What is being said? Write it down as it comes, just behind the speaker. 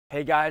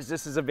Hey guys,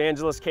 this is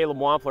Evangelist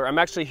Wampler. I'm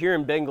actually here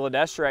in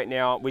Bangladesh right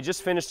now. We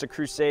just finished a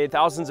crusade.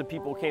 Thousands of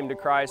people came to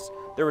Christ.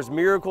 There was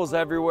miracles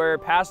everywhere.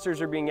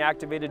 Pastors are being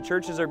activated.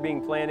 Churches are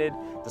being planted.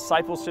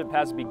 Discipleship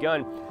has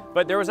begun.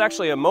 But there was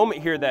actually a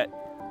moment here that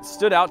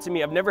stood out to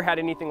me. I've never had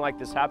anything like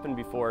this happen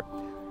before.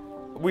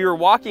 We were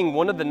walking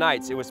one of the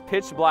nights. It was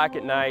pitch black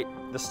at night.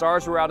 The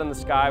stars were out in the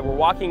sky. We're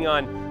walking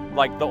on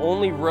like the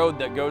only road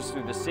that goes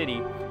through the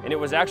city, and it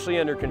was actually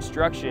under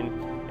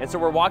construction. And so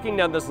we're walking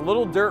down this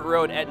little dirt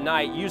road at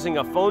night using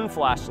a phone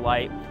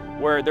flashlight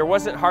where there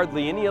wasn't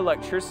hardly any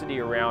electricity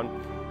around.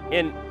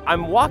 And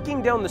I'm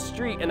walking down the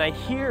street and I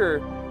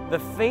hear the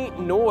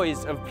faint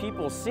noise of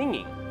people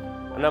singing.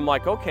 And I'm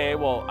like, okay,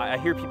 well, I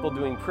hear people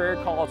doing prayer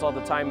calls all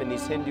the time in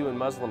these Hindu and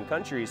Muslim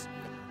countries.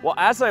 Well,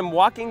 as I'm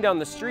walking down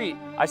the street,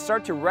 I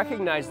start to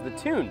recognize the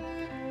tune.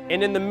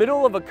 And in the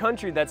middle of a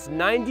country that's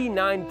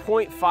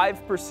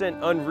 99.5%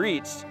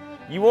 unreached,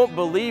 you won't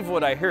believe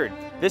what I heard.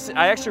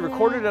 I actually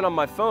recorded it on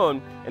my phone,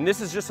 and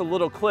this is just a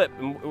little clip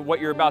of what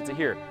you're about to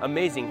hear.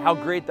 Amazing, how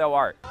great thou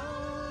art.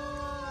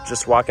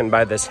 Just walking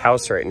by this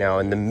house right now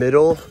in the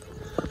middle of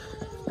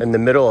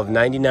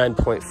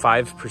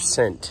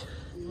 99.5%.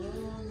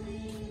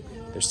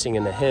 They're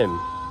singing a hymn.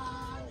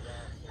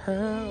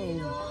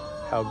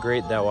 How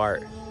great thou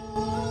art.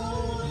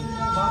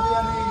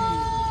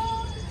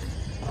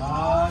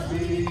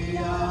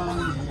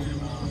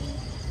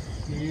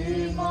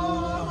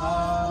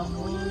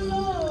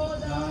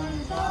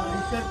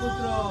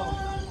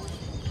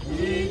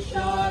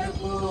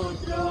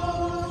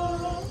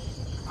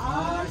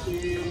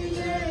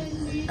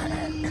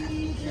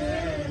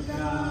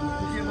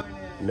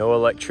 No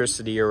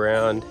electricity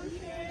around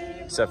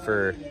except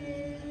for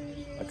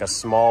like a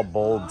small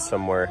bulb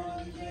somewhere.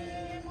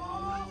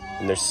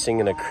 And they're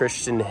singing a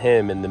Christian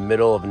hymn in the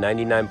middle of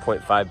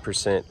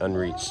 99.5%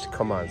 unreached.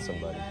 Come on,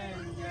 somebody.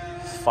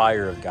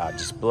 Fire of God,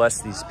 just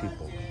bless these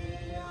people.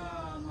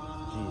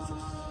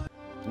 Jesus.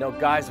 No,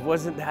 guys,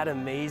 wasn't that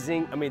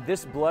amazing? I mean,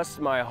 this blessed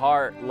my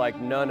heart like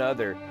none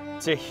other.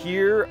 To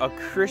hear a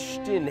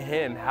Christian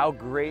hymn, How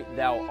Great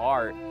Thou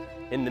Art,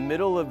 in the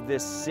middle of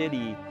this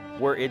city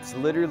where it's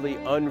literally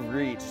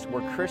unreached,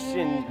 where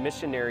Christian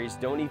missionaries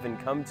don't even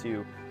come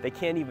to, they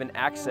can't even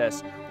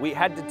access. We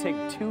had to take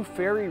 2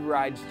 ferry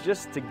rides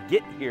just to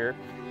get here,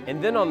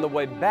 and then on the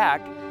way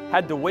back,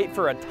 had to wait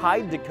for a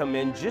tide to come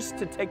in just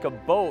to take a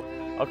boat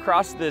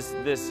across this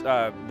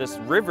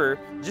river,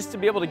 just to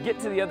be able to get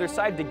to the other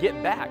side to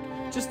get back,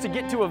 just to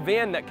get to a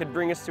van that could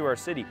bring us to our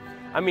city.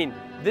 I mean,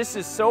 this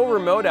is so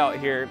remote out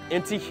here,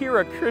 and to hear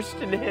a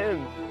Christian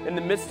hymn in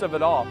the midst of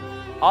it all.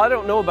 I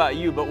don't know about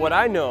you, but what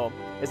I know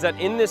is that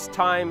in this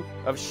time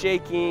of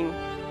shaking,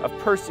 of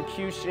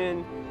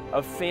persecution,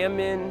 of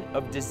famine,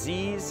 of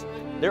disease,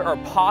 there are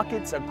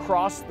pockets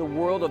across the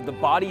world of the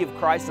body of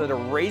Christ that are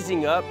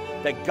raising up,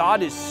 that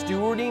God is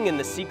stewarding in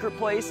the secret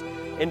place,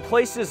 in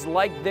places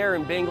like there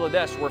in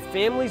Bangladesh, where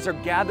families are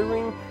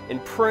gathering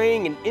and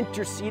praying and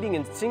interceding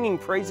and singing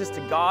praises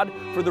to God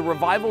for the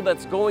revival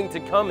that's going to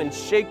come and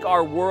shake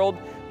our world.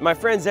 My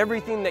friends,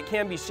 everything that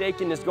can be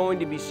shaken is going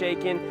to be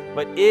shaken,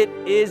 but it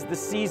is the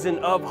season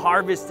of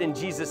harvest in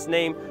Jesus'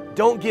 name.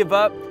 Don't give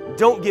up,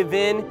 don't give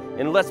in,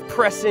 and let's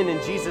press in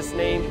Jesus'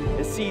 name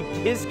and see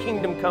His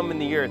kingdom come in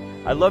the earth.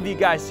 I love you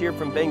guys here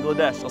from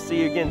Bangladesh. I'll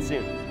see you again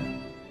soon.